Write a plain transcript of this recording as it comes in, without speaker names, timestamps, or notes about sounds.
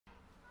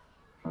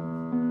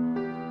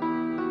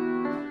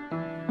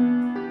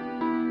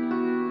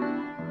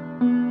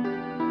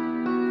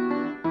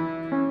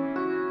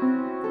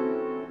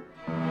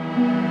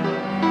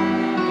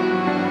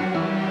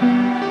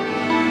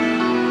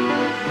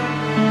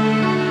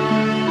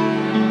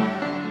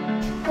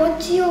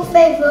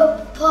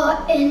favourite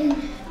part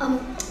in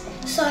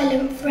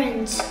Silent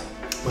Friends?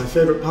 My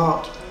favourite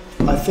part?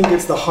 I think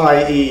it's the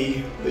high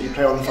E that you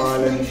play on the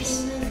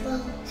violins.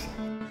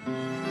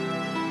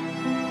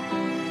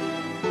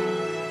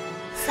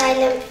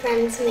 Silent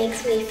Friends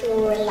makes me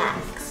feel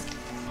relaxed.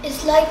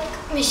 It's like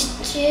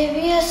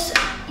mysterious,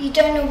 you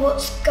don't know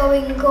what's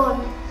going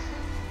on.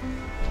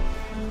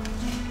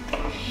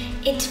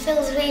 It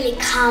feels really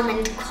calm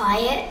and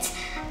quiet,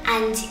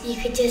 and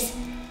you could just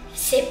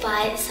sit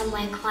by it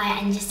somewhere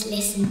quiet and just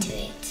listen to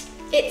it.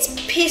 It's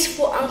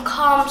peaceful and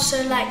calm,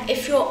 so like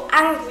if you're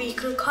angry you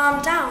can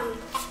calm down.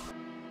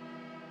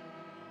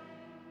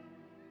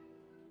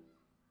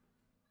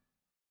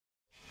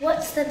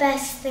 What's the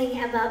best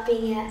thing about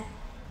being a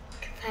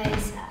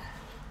composer?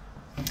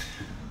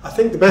 I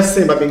think the best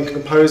thing about being a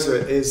composer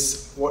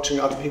is watching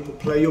other people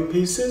play your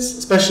pieces,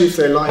 especially if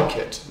they like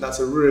it. That's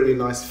a really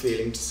nice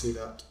feeling to see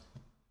that.